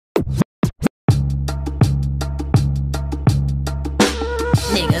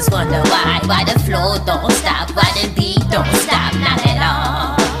Niggas wonder why the flow don't stop, why the beat don't stop, not at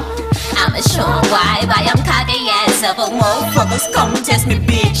all. I'ma show 'em why I'm cocky as ever. Motherfuckers come test me,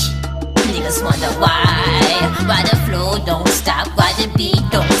 bitch. Niggas wonder why the flow don't stop, why the beat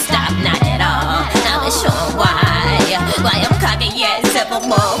don't stop, not at all. I'ma show 'em why I'm cocky as ever.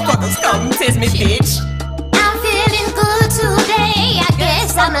 Motherfuckers come test me, bitch. I'm feeling good today, I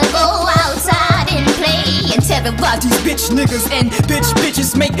guess I'ma go outside and play and terrorize these bitch niggas and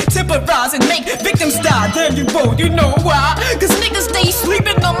bitches make temporize and make victims die. There you go, you know why? Cause niggas stay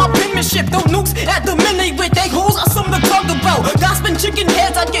sleeping on my penmanship. Those nukes at the minute with they hoes are something to talk about. Gospin' chicken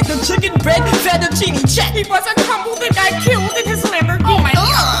heads, I get the chicken bread, fettuccine check. He wasn't humble, the guy killed in his Lamborghini. Oh my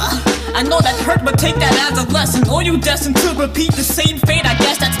God. I know that hurt, but take that as a lesson. Or you destined to repeat the same fate, I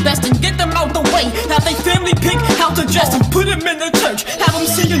guess that's best. And get them out the way, have they family pick how to dress them. Put them in the church, have them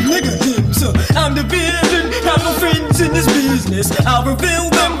singing nigga hymns. I'm the villain, have no friends in this business. I'll reveal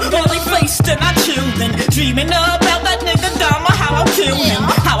them, all they faced and I chillin'. Dreaming about that nigga Dama, how I'll kill him.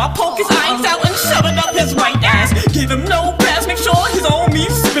 How I poke his eyes out and shove it up his white ass. Give him no pass, make sure his own me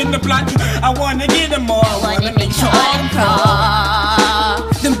spin the block. I wanna get him all, I wanna make sure I'm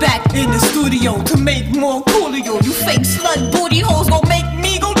proud. Then back in the studio to make more coolio. You fake slut booty hoes gon' make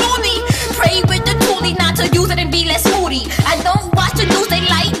me go loony. Pray with the toolie not to use it and be less moody. I don't watch the news, they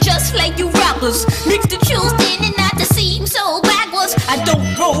like just like you rappers. Mix the truth in and not to seem so backwards. I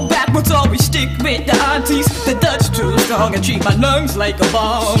don't roll backwards, always stick with the aunties. The Dutch too strong and treat my lungs like a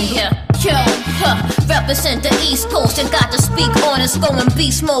bomb. Yeah. Yo, represent the East Coast and got to speak honest, going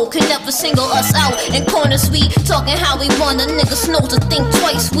beast mode. Can never single us out in corners. We talking how we want a niggas know to think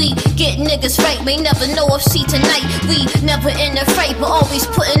twice. We get niggas right, may never know if see tonight. We never in a fight, but always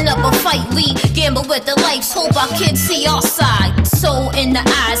putting up a fight. We gamble with the lights, hope our kids see our side. Soul in the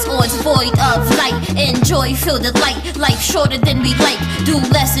eyes, or it's void of light. Enjoy, feel the light, life shorter than we like. Do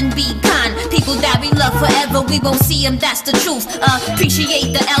less and be kind. People that we love forever, we won't see them, that's the truth.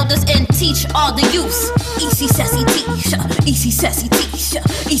 Appreciate the elders and teach all the youths. Easy sassy teacher, easy sassy teacher,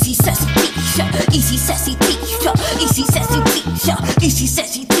 easy sassy teacher, easy sassy teacher, easy sassy teacher, easy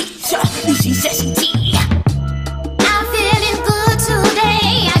sassy teacher, easy sassy teacher. I'm feeling good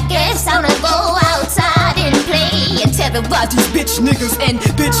today, I guess I'ma go outside and play and terrorize these bitch niggas and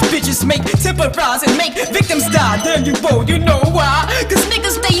bitches make temporize and make victims die. There you go, you know why? Cause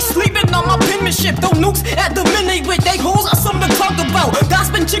niggas stay sleeping on my penmanship. Those nukes at the minute with they hoes are something to talk about.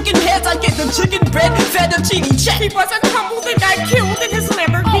 Gospin' chicken heads, I get the chicken bread, fettuccine check. He wasn't humble, the guy killed in his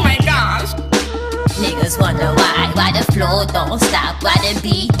Lamborghini. Oh my gosh. Niggas wonder why the flow don't stop, why the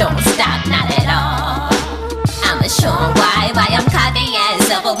beat don't stop, not at all. I'ma show 'em why I'm cocky as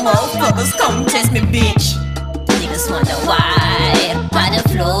ever. Motherfuckers come test me, bitch. Niggas wonder why the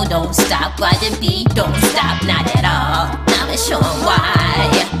flow don't stop, why the beat don't stop, not at all. I'ma show 'em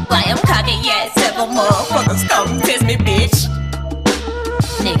why I'm cocky as ever. Motherfuckers come test me, bitch.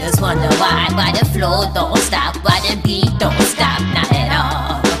 Niggas wonder why the flow don't stop, why the beat don't stop, not at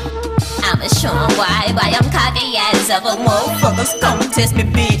all. I'ma show 'em why I'm cocky as ever. Motherfuckers come test me,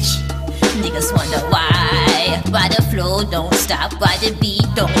 bitch. Niggas wonder why the flow don't stop, why the beat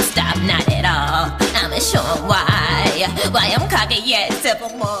don't stop, not at all. I'ma show 'em why I'm cocky as ever.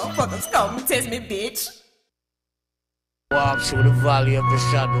 Motherfuckers come test me, bitch. Walk through the valley of the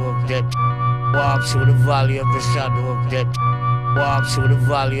shadow of death. Walk through the valley of the shadow of death. Walk through the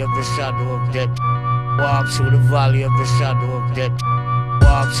valley of the shadow of death. Walk through the valley of the shadow of death.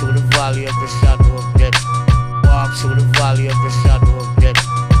 Walk through the valley of the shadow of death. Walk through the valley of the shadow of death.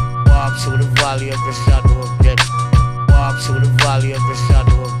 Walk through the valley of the shadow of death. Walk through the valley of the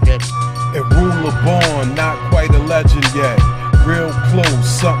shadow of death. And Ruler born, not quite a legend yet. Real close,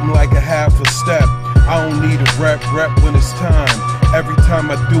 something like a half a step. I don't need a rep when it's time. Every time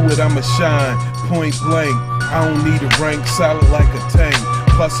I do it, I'ma shine. Point blank, I don't need a rank, solid like a tank.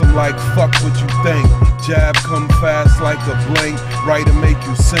 Plus I'm like, fuck what you think. Jab come fast like a blink. Writer make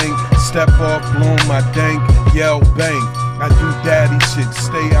you sing. Step off, blow my dank. Yell bang. I do daddy shit,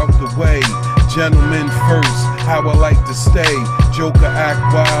 stay out the way. Gentlemen first, how I like to stay. Joker act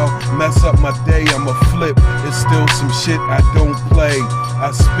wild, mess up my day, I'ma flip. It's still some shit I don't play. I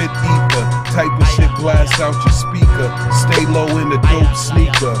spit ether, type of shit blast out your speaker. Stay low in the dope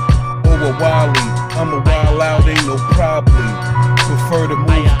sneaker. Or a Wally, I'm a wild out, ain't no probably. Prefer to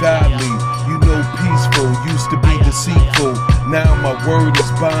move godly. You know peaceful, used to be deceitful. Now my word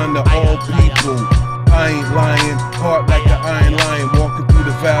is bond to all people. I ain't lying, heart like an iron lion. Walking through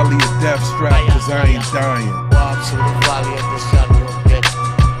the valley of death, strapped cause I ain't dying. Walk through the valley of the shadow of death.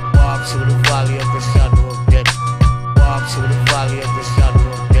 Walk through the valley of the shadow of death. Walk through the valley of the shadow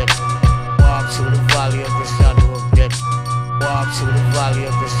of death. Walk through the valley of the shadow of death. Walk through the valley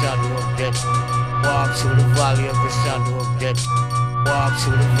of the shadow of death. Walk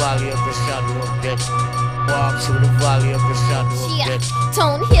through the valley of the shadow of death. Walk through the valley of the shadow of death.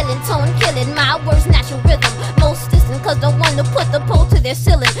 Tone healing, tone killing, my words natural rhythm. Most distant cause the one to put the pole to their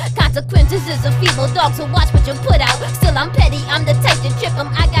ceiling. Consequences is a feeble dog, so watch what you put out. Still I'm petty, I'm the type to trip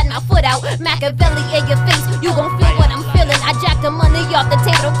them, I got my foot out. Machiavelli in your face, you gon' feel what I'm feeling. I jack the money off the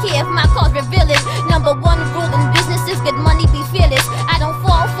table, don't care if my cause revealing. Number one rule in business is get money, be fearless. I don't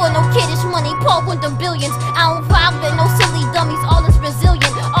fall for no kiddish money, Paul with them billions. I don't vibe with no silly dummies, all is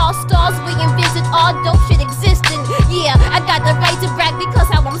resilient. All stars we envision, all dope shit existing. Yeah, I got the right to brag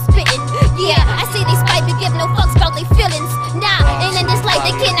because how I'm spitting. Yeah, I see they spite but give no fucks about they feelings. Nah, and in this life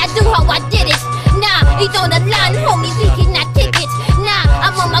they cannot do how I did it. Nah, he on the line, homie, we cannot kick it. Nah,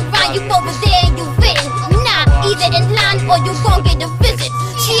 I'm on my grind, you over there and you fitting. Nah, either in line or you gon' get a visit.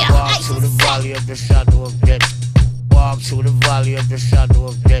 Yeah, walk through the valley of the shadow of death. Walk through the valley of the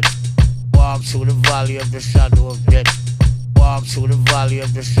shadow of death. Walk through the valley of the shadow of death. Walk through the valley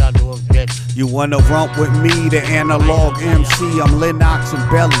of the shadow of death. You wanna rump with me, the analog MC? I'm Len-Nox and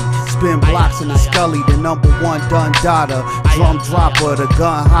Belly. Spin blocks in the scully, the #1 done dada. Drum dropper, the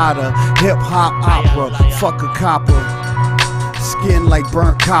gun hotter. Hip hop opera, fuck a copper. Skin like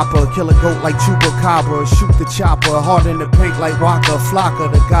burnt copper, kill a goat like chupacabra. Shoot the chopper, hard in the paint like Waka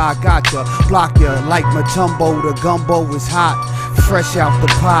Flocka. The guy gotcha, block ya like Matumbo. The gumbo is hot, fresh out the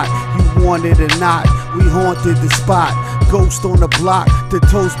pot. You want it or not, we haunted the spot. Ghost on the block, the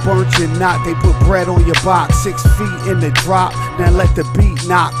toast burnt your knot. They put bread on your box, 6 feet in the drop. Now let the beat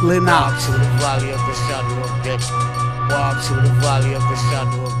knock, Len-Nox. Walk through the valley of the shadow of death. Walk through the valley of the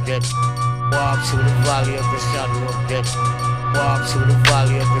shadow of death. Walk through the valley of the shadow of death. Walk through the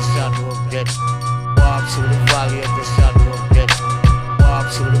valley of the shadow of death. Walk through the valley of the shadow of death. Walk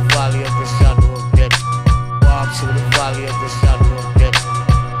through the valley of the shadow of death. Walk through the valley of the shadow of death.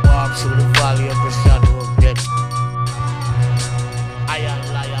 Walk through the valley of the shadow of death. Iron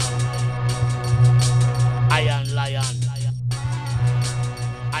lion. Iron lion.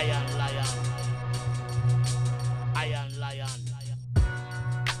 Iron lion. Iron lion.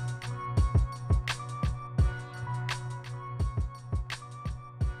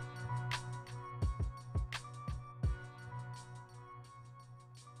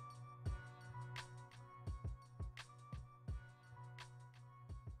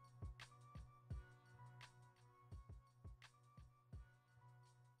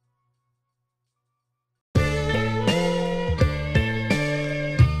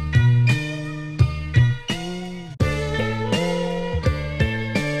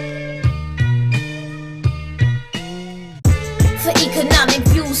 Economic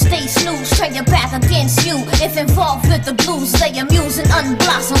views, stay snooze, turn your back against you. If involved with the blues, they amuse and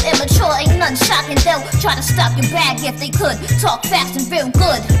unblossom. Immature ain't none shocking, they'll try to stop your bag if they could. Talk fast and real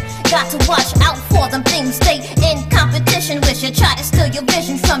good. Got to watch out for them things, they in competition with you. Try to steal your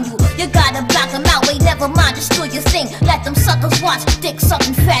vision from you. You gotta block them out, wait, never mind, just do your thing. Let them suckers watch dick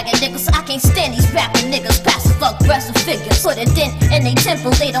sucking faggot niggas. I can't stand these rapping niggas, passive aggressive figures. Put a dent in they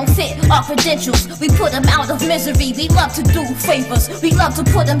temple, they don't fit our credentials. We put them out of misery, we love to do favors. We love to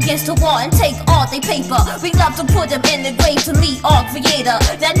put them against the wall and take all they paper. We love to put them in the grave to meet our creator.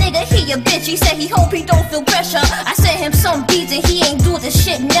 That nigga, he a bitch, he said he hope he don't feel pressure. I sent him some beats and he ain't do this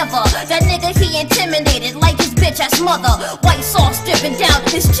shit never. That nigga, he intimidated like his bitch ass mother. White sauce dripping down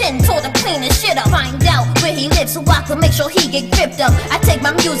his chin, told him clean his shit up. Find out where he lives so I can make sure he get gripped up. I take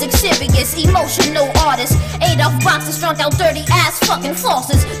my music serious, emotional artist. Ate off boxes, drunk out dirty ass fucking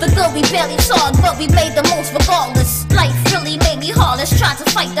flosses. The good we barely saw, but we made the most regardless. Life really made me heartless, tried to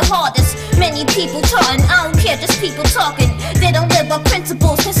fight the hardest. Many people talking, I don't care, just people talking. They don't live by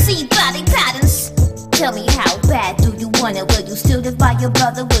principles, can see body patterns. Tell me how bad do you want it? Will you still live by your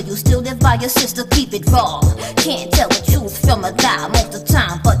brother? Will you still live by your sister? Keep it raw. Can't tell the truth from a lie most of the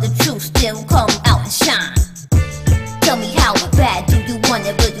time, but the truth still come out and shine. Tell me how bad do you want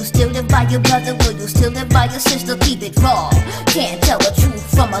it? Will you still live by your brother? Will you still live by your sister? Keep it raw. Can't tell the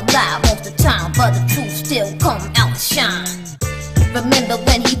truth from a lie most of the time, but the truth still come out and shine. Remember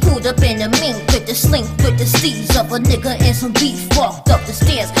when he pulled up in a mink with the slink, with the steeds of a nigga and some beef. Walked up the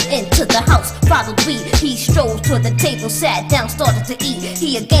stairs into the house, followed me. He strolled to the table, sat down, started to eat.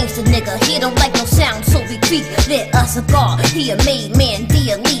 He a gangster nigga, he don't like no sound, so we creep. Lit a cigar, he a made man,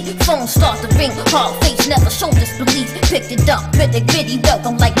 the elite. Phone start to ring, hard face, never showed disbelief. Picked it up, with the gritty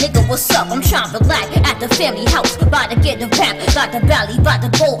welcome like nigga, what's up? I'm trying to relax at the family house, about to get a rap. Got the valley, about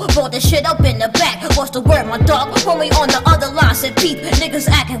to go, roll the shit up in the back. What's the word, my dog? Homie on the other line said, peep, niggas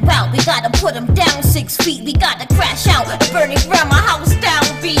acting wild. We gotta put them down 6 feet. We gotta crash out and burn it round my house down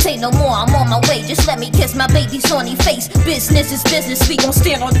beat. Say no more, I'm on my way. Just let me kiss my baby's horny face. Business is business, we gon'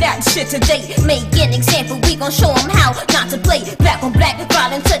 stand on that shit today. Make an example, we gon' show them how not to play. Black on black,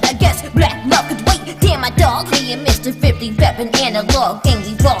 violent to the guess. Black love could wait. Damn, my dog, me and Mr. 50 reppin' analog, gang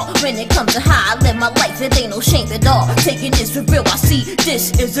we raw. When it comes to how I live my life, it ain't no shame at all. Taking this for real, I see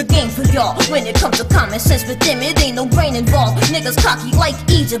this is a game for y'all. When it comes to common sense with them, it ain't no brain involved. Niggas cocky like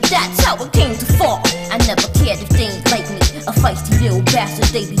Egypt, that's how it came to fall. I never cared if they ain't like me. A feisty little bastard,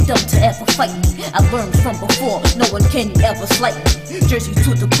 they be dumb to ever fight me. I learned from before, no one can ever slight me. Jersey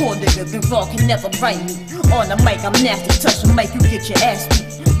to the core, nigga, been raw, can never write me. On the mic, I'm nasty, touch the mic, you get your ass beat.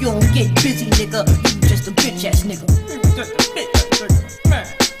 You don't get busy, nigga, you just a bitch ass nigga.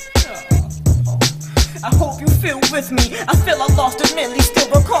 I hope you feel with me. I feel I lost a milli,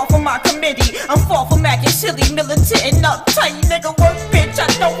 still a call from my committee. I'm far from acting silly, militant and uptight. Nigga, work, bitch, I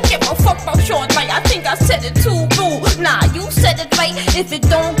don't give a fuck about your night. I think I said it too rude. Nah, you said it right. If it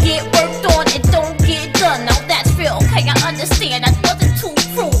don't get worked on, it don't get done. Now that's real, okay, I understand. I wasn't too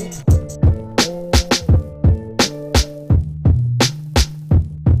cruel.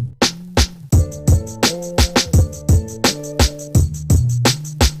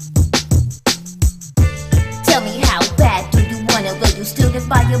 Will you still live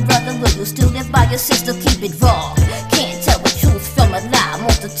by your brother? Will you still live by your sister? Keep it raw. Can't tell the truth from a lie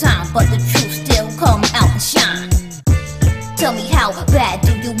most of the time, but the truth still come out and shine. Tell me how bad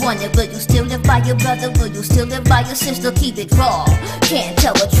do you want it? Will you still live by your brother? Will you still live by your sister? Keep it raw. Can't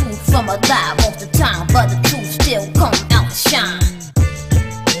tell the truth from a lie most of the time, but the truth still come out and shine.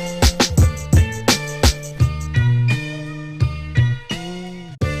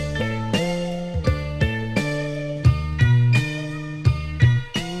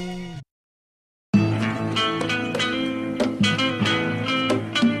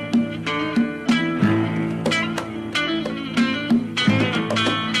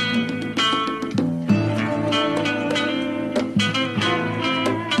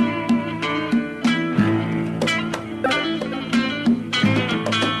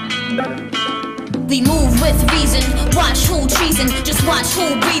 We move with reason, watch who treason, just watch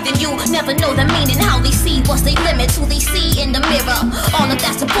who breathing. You never know the meaning, how they see, what's they limits, who they see in the mirror. All of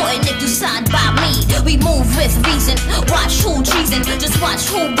that's important if you side by me. We move with reason, watch who treason, just watch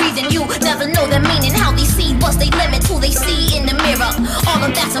who breathing. You never know the meaning, how they see, what's they limits, who they see in the mirror. All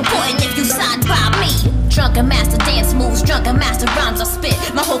of that's important if you side by me. Drunken master dance moves, drunken master rhymes I spit.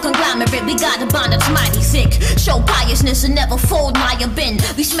 My whole conglomerate, we got a bond that's mighty sick. Show piousness and never fold my bin.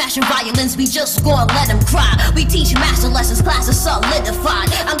 We smashing violins, we just gonna let them cry. We teach master lessons, classes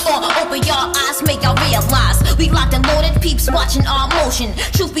solidified. I'm gonna open y'all eyes, make y'all realize. We locked and loaded, peeps watching our motion.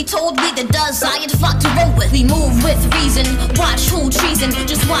 Truth be told, we the desired flock to roll with. We move with reason, watch who treason,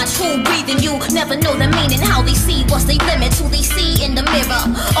 just watch who breathing. You never know the meaning, how they see, what's they limits, who they see in the mirror.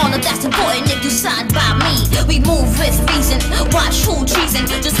 All of that's important if you side by me. We move with reason, watch who treason,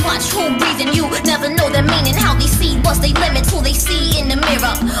 just watch who breathing. You never know the meaning, how they see, what's they limits, who they see in the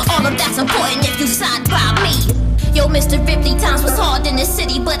mirror. All of that's important if you side by me. Yo, Mr. Ripley, times was hard in the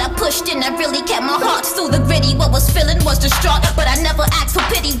city, but I pushed and I really kept my heart through the gritty. What was feeling was distraught, but I never asked for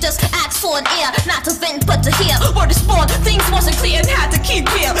pity, just asked for an ear, not to vent but to hear. Word is born, things wasn't clear and had to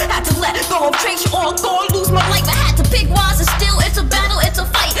keep clear. Had to let go of trace or go and lose my life. I had to pick wise and still, it's a battle, it's a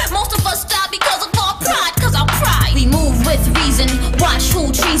fight. Most of us die because of our pride, cause our pride. We move with reason, watch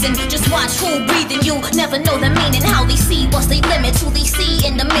who treason, just watch who breathing. You never know the meaning, how they see, what's they limits, who they see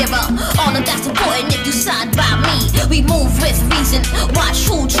in the mirror. All of that's important if you side by me. We move with reason, watch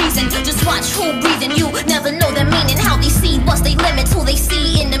who treason, just watch who breathing. You never know the meaning, how they see, what's they limits, who they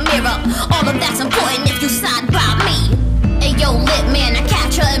see in the mirror. All of that's important if you side by me. Ayo, LitMan, I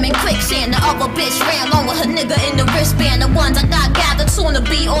capture him in quicksand. The other bitch ran along with her nigga in the wristband. The ones I got gathered soon to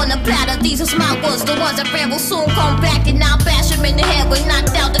be on the platter. These are my words, the ones that ran will soon come back. And I'll bash him in the head with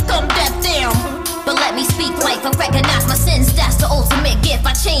knocked out to come death down. But let me speak life, I recognize my sins, that's the ultimate gift.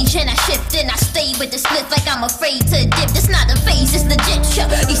 I change and I shift and I stay with the split like I'm afraid to dip. This not a phase, it's legit.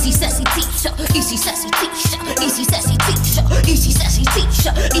 Easy sassy teacher, easy sassy teacher, easy sassy teacher, easy sassy teacher,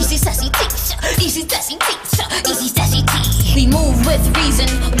 easy sassy teacher, easy sassy teacher, easy sassy teacher. We move with reason,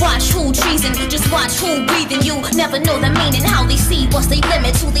 watch who treason, just watch who breathing. You never know the meaning, how they see, what's they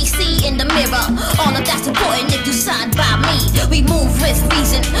limits, who they see in the mirror. All of that's important if you side by me. We move with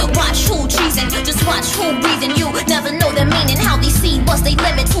reason, watch who treason, just watch who breathing. You never know the meaning, how they see, what's they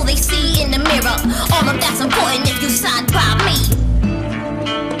limits, who they see in the mirror. All of that's important if you side by me.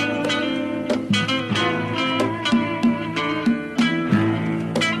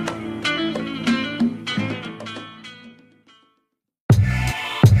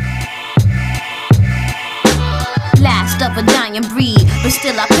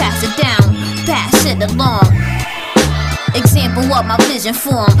 I pass it down, pass it along. Example of my vision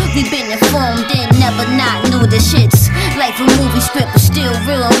form. We been informed and never not knew the shits. Like a movie script, but still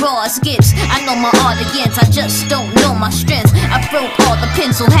real and raw as gets. I know my audience, I just don't know my strengths. I broke all the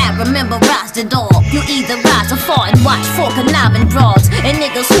pencil, had memorized it all. You either rise or fall and watch for conniving broads. And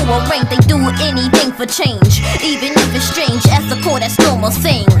niggas who are ranked, they do anything for change. Even if it's strange, ethical, that's normal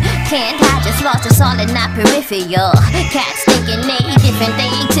thing. Can't hide your flaws, it's all in my peripheral. Cats thinking they different,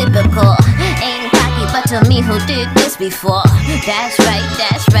 they atypical. Ain't cocky, but to me who did this before. That's right,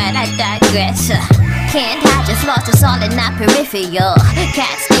 I digress. Can't hide your flaws, it's all in my peripheral.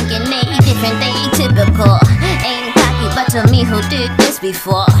 Cats thinking they different, they atypical. Ain't cocky, but to me who did this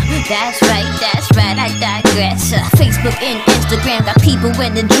before. That's right, I digress. Facebook and Instagram got people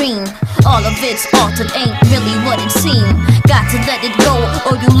in the dream. All of it's altered, ain't really what it seemed. Got to let it go,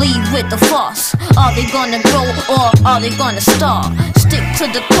 or you leave with the farce. Are they gonna grow, or are they gonna starve? Stick to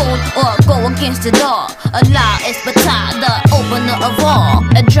the code, or go against it all. Allah is Batah, the opener of all.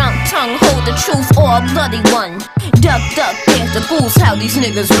 A drunk tongue hold the truth, or a bloody one. Duck, duck, there's the goose, how these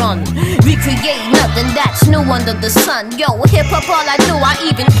niggas run. Recreate nothing that's new under the sun. Yo, hip-hop all I do, I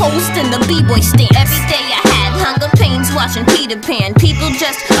even post in the b-boy stand. Every day I had hunger pains watching Peter Pan. People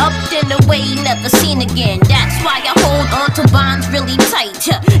just upped and away, never seen again. That's why I hold on to bonds really tight.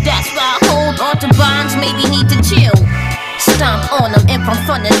 That's why I hold on to bonds, maybe need to chill. Stomp on them and from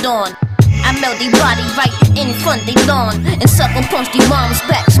front and on. I melt they body right in front they lawn. And sucker punch they moms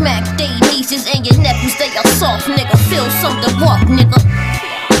back, smack they nieces and your nephews, they are soft, nigga. Feel something walk, nigga.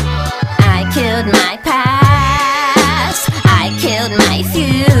 I killed my past, I killed my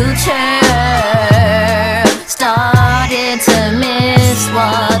future. Started to miss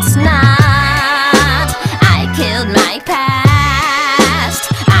what's not. I killed my past,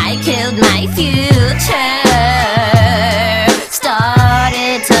 I killed my future.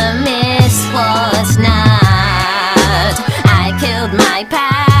 Started to miss what's not. I killed my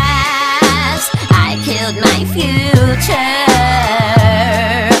past, I killed my future.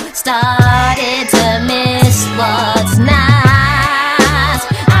 Started to miss what's not.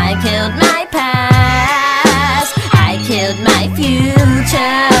 I killed my past, I killed my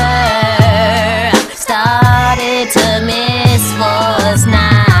future. Started to miss what's not.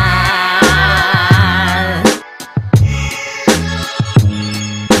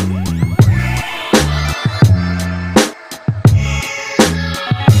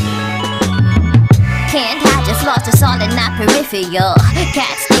 Can't hide your flaws, it's all in my peripheral.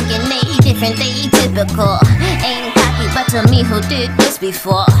 Cats thinking they different, they typical. Ain't cocky, but to me who did this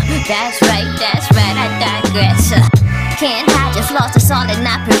before. That's right, I digress. Can't hide your flaws, it's all in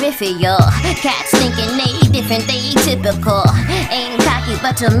my peripheral. Cats thinking they different, they typical. Ain't cocky,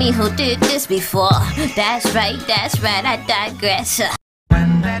 but to me who did this before. That's right, I digress.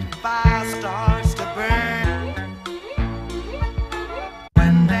 When that fire starts to burn,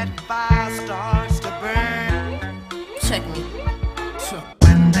 when that fire starts to burn, Check me.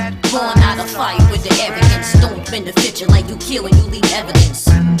 when that Born out of fire with the arrogance. Don't benefit you like you kill when you leave evidence.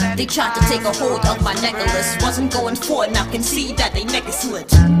 They tried to take a hold of my necklace. Wasn't going for it, now can see that they neck is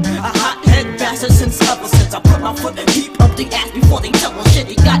slit. A hothead bastard since ever since I put my foot deep up the ass before they tell me shit.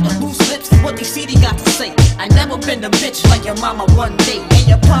 They got the loose lips, what they see they got to say. I never been a bitch like your mama one day. And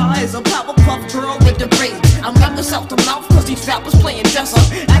your pa is a Powerpuff girl with the braids. I'm reckless out the mouth cause these rappers playing dress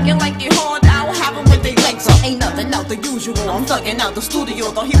up. Acting like they hard, I don't have them with they legs up. Ain't nothing out the usual, I'm thugging out the studio.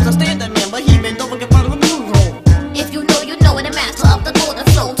 Thought he was a standing man, but he been over get part of the new role. If you know, you know it, the master of the golden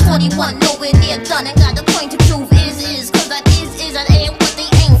flow. 21, nowhere near done, and got the point to prove is, cause that is, and ain't what they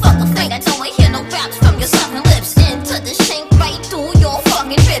ain't. Fuck a thing, I don't wanna hear no raps from your sucking lips. Into the shank right through your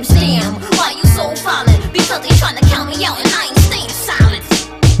fucking ribs. Damn, why you so violent? Because they tryna count me out and I ain't staying silent.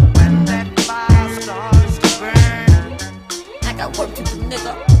 when that fire starts to burn, I got work to do,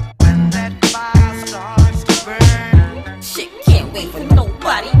 nigga. when that fire starts to burn, Shit, can't wait for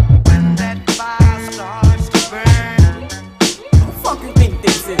nobody. when that fire starts to burn, Who the fuck you think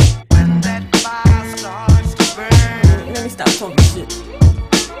this is? when that fire starts to burn. Let me stop talking shit.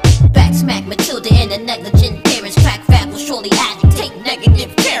 Back smack Matilda and the negligent parents. Crack fat will surely agitate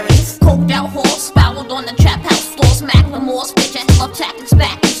negative parents. Coked out horse, spiraled on the trap house floor. Smack remorse, bitch ass love tactics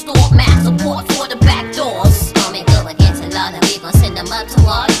back in store. Mass support for the back doors. Coming go against a lot and we gon' send them up to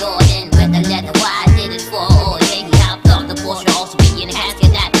our door. Then with the letter why I did it for. Oh yeah, he hopped off the boss. You'll also be in the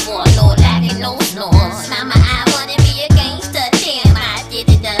asking that for. No lagging, no snores. Mama, I wanna be a gangster. Damn, I did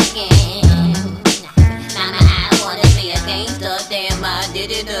it again. Mama, I wanna be a gangster. Damn, I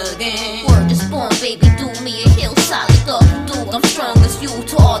did it again. Word to spawn, baby, do me a hillside. Thug dude, I'm strong as you.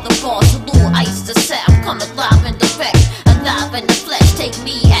 To all the bars, salute. I used to say I'm coming live and direct. Alive in the flesh. take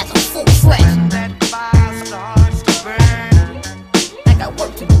me as a full threat. When that fire starts to burn, I got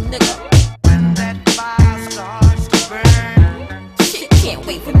work to do, nigga. when that fire starts to burn, Shit, can't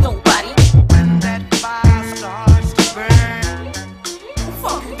wait for nobody. when that fire starts to burn, Who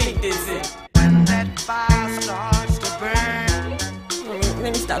fuck you think this is? when that fire starts to burn.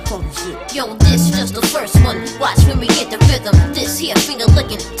 Let me stop talking shit. Yo, this just the first one. Watch when we get the rhythm. This here finger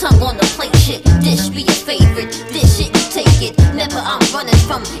licking, tongue on the plate shit. This be your favorite. This shit you take it. Never I'm running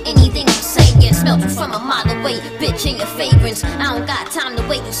from anything I'm saying. Smelled you from a mile away, bitch in your fragrance. I don't got time to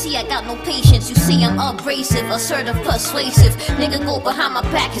wait. You see I got no patience. You see I'm abrasive, assertive, persuasive. Nigga go behind my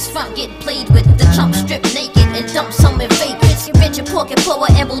back, his front get played with. The chump strip naked and dump some in vagrants. Get rich and poor and poor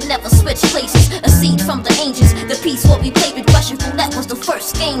and we'll never switch places. A seed from the angels. The piece what we played with Russian roulette was the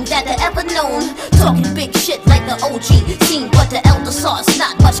first game that I ever known. Talking big shit like the OG. Seen what the elder saw, it's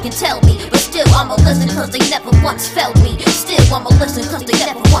not much can tell me. But still I'ma listen cause they never once failed me. Still I'ma listen cause they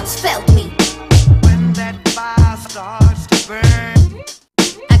never once failed me. When that fire starts to burn,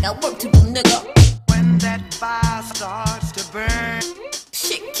 I got work to do, nigga. when that fire starts to burn,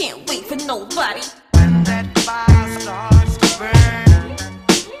 Shit can't wait for nobody. when that fire starts to burn,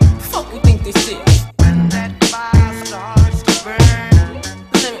 Fuck you think this is? when that fire starts to burn.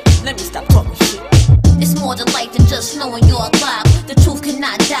 Let me stop talking shit. It's more to life than just knowing you're alive. The truth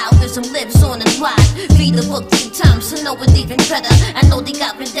cannot die, wisdom lives on and wide. Read the book 3 times to know it even better. I know they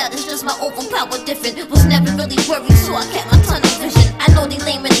got vendetta, it's just my overpower different. Was never really worried, so I kept my tunnel vision. I know they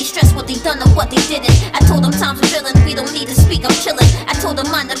lame and they stress what they done or what they didn't. I told them times are villain, we don't need to speak, I'm chillin'. I told them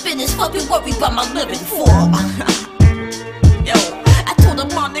mind the business, fuck you worry about my living for. Yo, I told them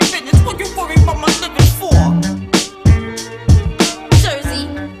mind their business, what you worry about my living for. Jersey,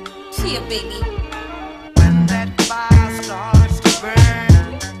 here baby. When that fire starts to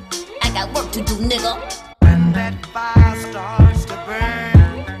burn, I got work to do, nigga. when that fire starts to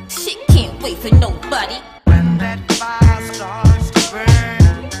burn, Shit can't wait for nobody. when that fire starts to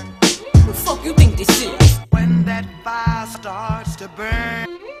burn, Who fuck you think this is? when that fire starts to burn.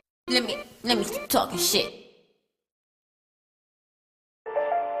 Let me stop talking shit.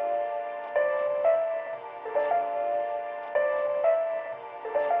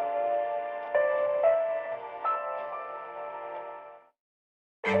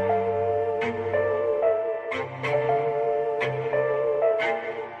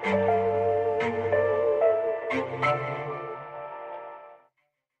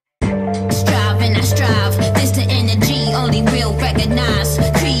 I strive, this the energy, only real recognize.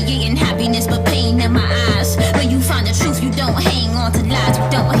 Creating happiness but pain in my eyes. When you find the truth, you don't hang on to lies, you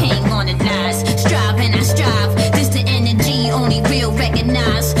don't hang on to lies. Strive and I strive, this the energy, only real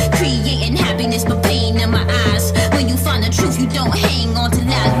recognize. Creating happiness but pain in my eyes. When you find the truth, you don't hang on to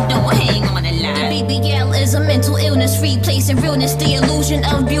lies, you don't hang on to lies. The BBL is a mental illness, replacing realness, the illusion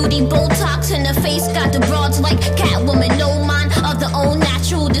of beauty. Botox in the face, got the broads like Catwoman, no mind of their own,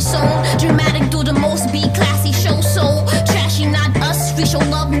 natural disown. Dramatic, do the most, be classy, show soul. Trashy, not us, we show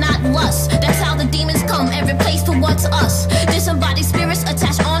love, not lust. That's how the demons come and replace for what's us. Disembodied spirits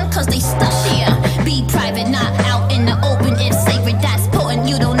attached on cause they stuck here. Be private, not out in the open, it's sacred, that's potent.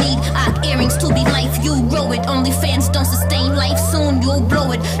 You don't need earrings to be life, you grow it. Only fans don't sustain life, soon you'll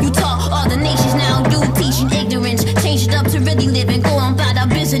blow it. You taught all the nations, now you teaching ignorance. Change it up to really live and go on about our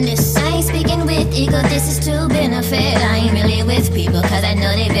business. I ain't speaking with ego, this is to benefit. I ain't really with people cause I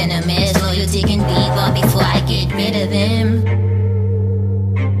know they venomous. Loyalty can be bought before I get rid of them.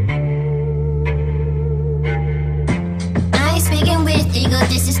 I ain't speaking with ego,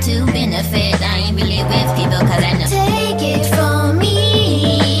 this is to benefit. I ain't really with people cause I know. Take it from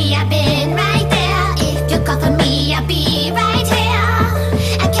me, I've been right there. If you call for me, I'll be right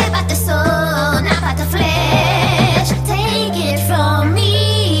here. I care about the soul, not about the flesh. Take it from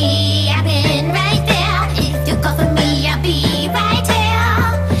me, I've been right there. If you call for me, I'll be right here.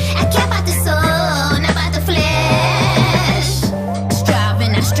 I care about the soul, not about the flesh. Strive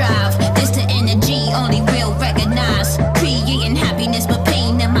and I strive, this the energy, only real recognize. Creating happiness but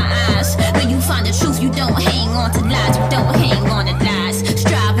pain in my eyes. When you find the truth, you don't hang on to lies, you don't hang on to lies.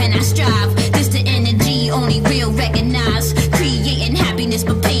 Strive and I strive, this the energy, only real recognize. Creating happiness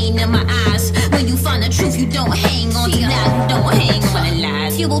but pain in my eyes. When you find the truth, you don't hang on to lies, you don't hang on to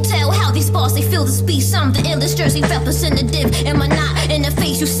lies. You will tell how these bars, they feel the speech. I'm the illest Jersey representative. Am I not in the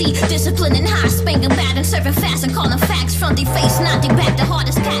face? You see discipline and high, spanking bad and serving fast and calling facts from their face. Not they back the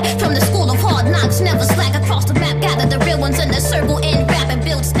hardest cat from the school of hard knocks. Never slack across the map, gather the real ones in the circle and rap and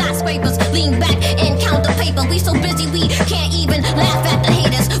build skyscrapers. Lean back and count the paper. We so busy we can't even laugh at the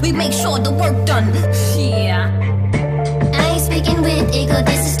haters. We make sure the work done. Yeah. I ain't speaking with ego,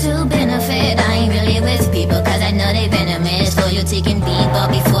 this is to benefit. I ain't really with people cause I know they venomous. Loyalty taking beat, but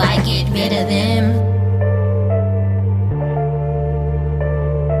before I get rid of them.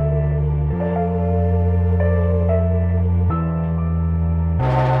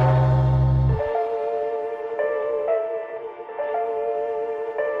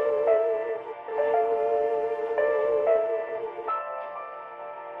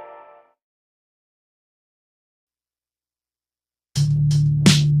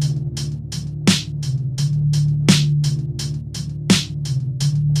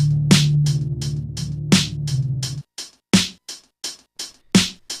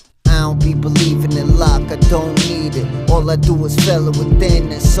 Be believing in luck, I don't need it. All I do is feel it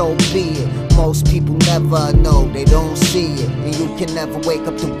within, and so be it. Most people never know, they don't see it. And you can never wake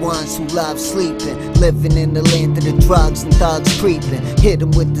up the ones who love sleeping, living in the land of the drugs and thugs creeping. Hit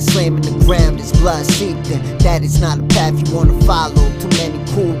them with the slam in the ground, it's blood seeping. That is not a path you wanna follow. Too many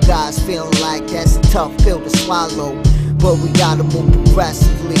cool guys feeling like that's a tough pill to swallow. But we gotta move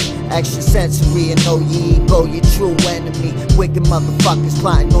progressively, extra sensory, and know your ego, your true enemy. Wicked motherfuckers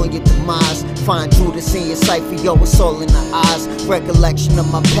plotting on your demise. Find Judas in your cipher, yo, it's all in the eyes. Recollection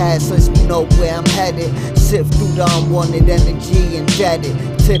of my past lets me know where I'm headed. Sift through the unwanted energy, indebted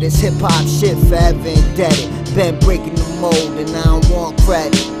to this hip-hop shit, forever indebted. Been breaking the mold and I don't want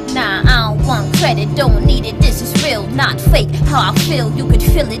credit. Nah, I don't want credit, don't need it, this is real, not fake. How I feel, you could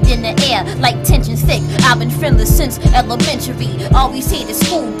feel it in the air, like tension's thick. I've been friendless since elementary, always hated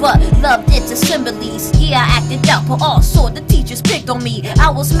school, but loved its assemblies. Yeah, I acted out, but also the teachers picked on me. I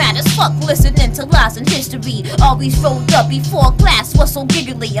was mad as fuck, listening to lies in history. Always rolled up before class, was so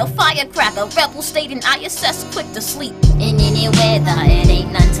giggly. A firecracker, rebel state in ISS, quick to sleep. In any weather, it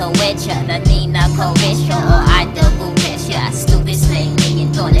ain't none to wet ya. The Nina Corisha, or I double wish ya. Stupid slang,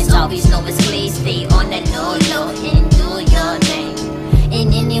 nigga, don't let's always know it's clear. Stay on the low, low, and do your thing.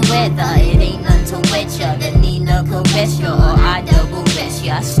 In any weather, it ain't none to wet ya. The Nina Corisha, or I double wish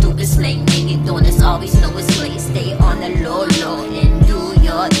ya. Stupid slang, nigga, don't let's always know it's clear. Stay on the low, low, and do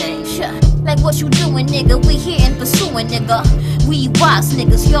your thing. Sure. Like what you doing, nigga? We here and pursuing, nigga. We wise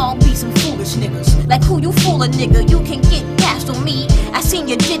niggas, y'all be some foolish niggas. Like who you fooling, nigga? You can get past on me. I seen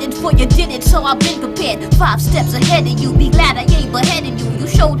you did it for you did it, so I've been prepared. 5 steps ahead of you, be glad I ain't beheading you. You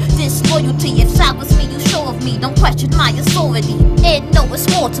showed disloyalty, if side with me, you show of me. Don't question my authority, and know it's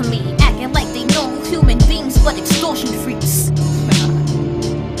more to me. Acting like they know human beings, but extortion freaks.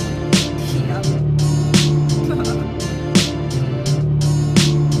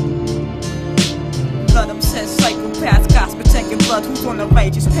 Blood, I'm said psychopaths, God's protecting blood. Who's on the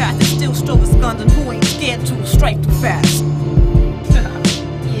righteous path and still stole his guns, and who ain't scared to strike too fast?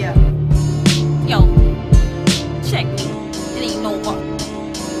 Yeah. Yo, check me, it ain't no one.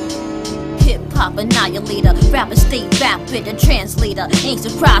 Hip-hop annihilator, rappers stay vapid, a translator. Ain't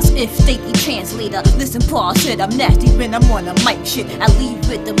surprised if they be translator. Listen, Paul said I'm nasty when I'm on the mic shit. I leave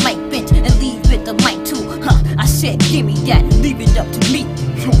with the mic bent and leave with the mic too. I said gimme that, leave it up to me.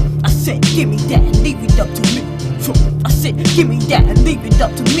 I said gimme that and leave it up to me. I said gimme that and leave it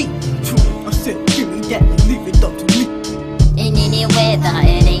up to me. I said gimme that and leave it up to me. In any weather,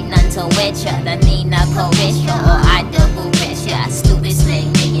 it ain't none to wet ya. The Nina Corisha, or I double wish ya. Stupid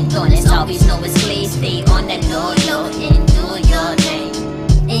slang, nigga, don't let's always know it's clear. Stay on the low, low, and do your thing.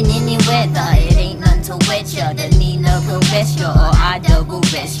 In any weather, it ain't none to wet ya. The Nina Corisha, or I double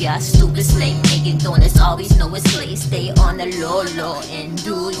wish ya. Stupid slang, nigga, don't let's always know it's clear. Stay on the low, low, and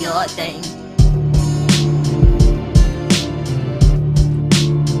do your thing.